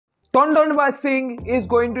Tondonba Singh is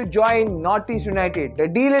going to join NorthEast United. The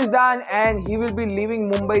deal is done and he will be leaving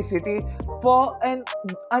Mumbai City for an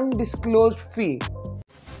undisclosed fee.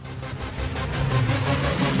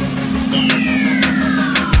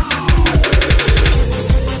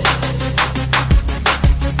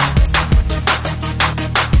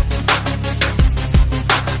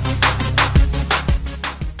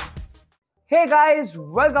 Hey guys,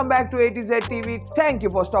 welcome back to A to Z TV. Thank you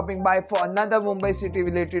for stopping by for another Mumbai City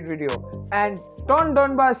related video. And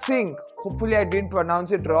Tondonba Singh, hopefully I didn't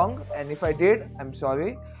pronounce it wrong, and if I did, I'm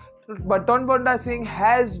sorry. But Tondonba Singh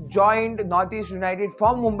has joined NorthEast United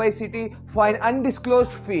from Mumbai City for an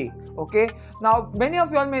undisclosed fee. Okay, now many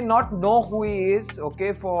of y'all may not know who he is.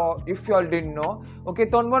 Okay, for if y'all didn't know, okay,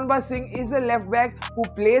 Tondonba Singh is a left back who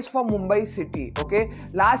plays for Mumbai City. Okay,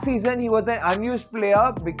 last season he was an unused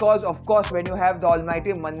player because, of course, when you have the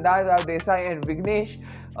almighty Mandar Desai and Vignesh,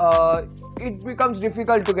 it becomes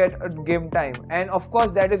difficult to get game time, and of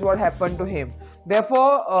course that is what happened to him.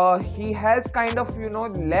 Therefore, he has kind of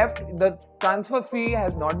left. The transfer fee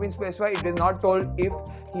has not been specified. It is not told if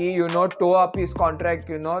he tore up his contract,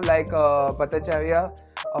 like Patacharya,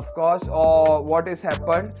 of course, or what has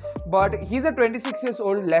happened. But he's a 26 years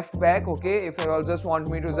old left back. Okay, if you all just want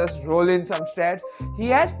me to just roll in some stats, he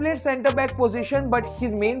has played centre back position, but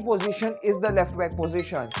his main position is the left back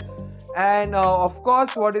position. And of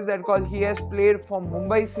course, what is that called? He has played for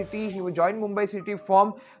Mumbai City. He joined Mumbai City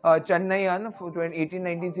from Chennaiyan for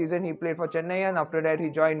 2018-19 season. He played for Chennaiyan. After that, he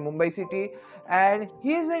joined Mumbai City, and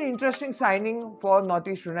he is an interesting signing for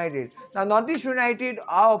NorthEast United. Now, NorthEast United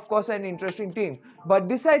are of course an interesting team, but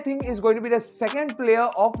this I think is going to be the second player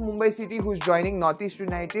of Mumbai City who's joining NorthEast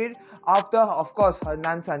United after, of course,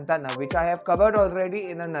 Hernan Santana, which I have covered already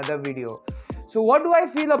in another video. So what do I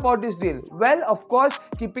feel about this deal? Well, of course,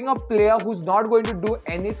 keeping a player who's not going to do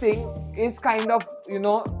anything is kind of, a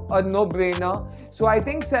no-brainer. So I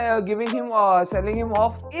think selling him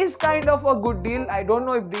off is kind of a good deal. I don't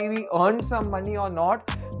know if he earned some money or not,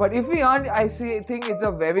 but if he earned, I think it's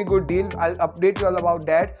a very good deal. I'll update you all about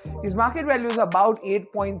that. His market value is about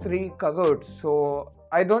 8.3 crores. So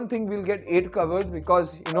I don't think we'll get 8 crores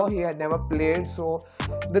because he had never played. So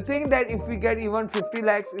the thing that if we get even 50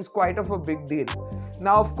 lakhs is quite of a big deal.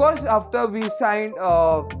 Now, of course, after we signed,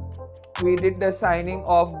 we did the signing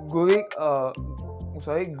of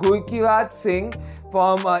Gurkirat Singh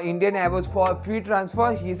from Indian Airways for a free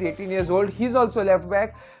transfer. He's 18 years old. He's also left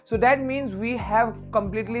back. So that means we have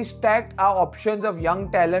completely stacked our options of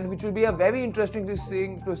young talent, which will be a very interesting to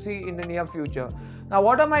see in the near future. Now,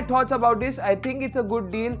 what are my thoughts about this? I think it's a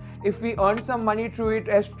good deal. If we earn some money through it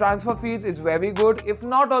as transfer fees, it's very good. If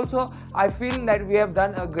not also, I feel that we have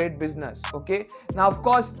done a great business. Okay. Now, of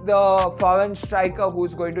course, the foreign striker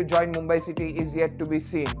who's going to join Mumbai City is yet to be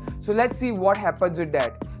seen. So let's see what happens with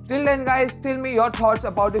that. Till then, guys, tell me your thoughts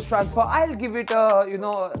about this transfer. I'll give it a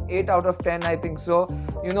 8 out of 10. I think so.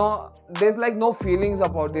 There's like no feelings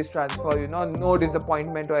about this transfer. No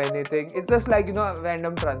disappointment or anything. It's just like a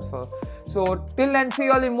random transfer. So till then, see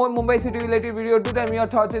you all in more Mumbai City related video. Do tell me your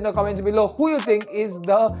thoughts in the comments below. Who you think is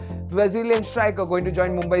the Brazilian striker going to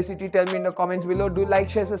join Mumbai City? Tell me in the comments below. Do like,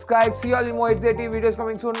 share, subscribe. See you all in more HZT videos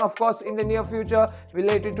coming soon, of course, in the near future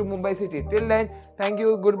related to Mumbai City. Till then, thank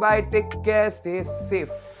you, goodbye, take care, stay safe.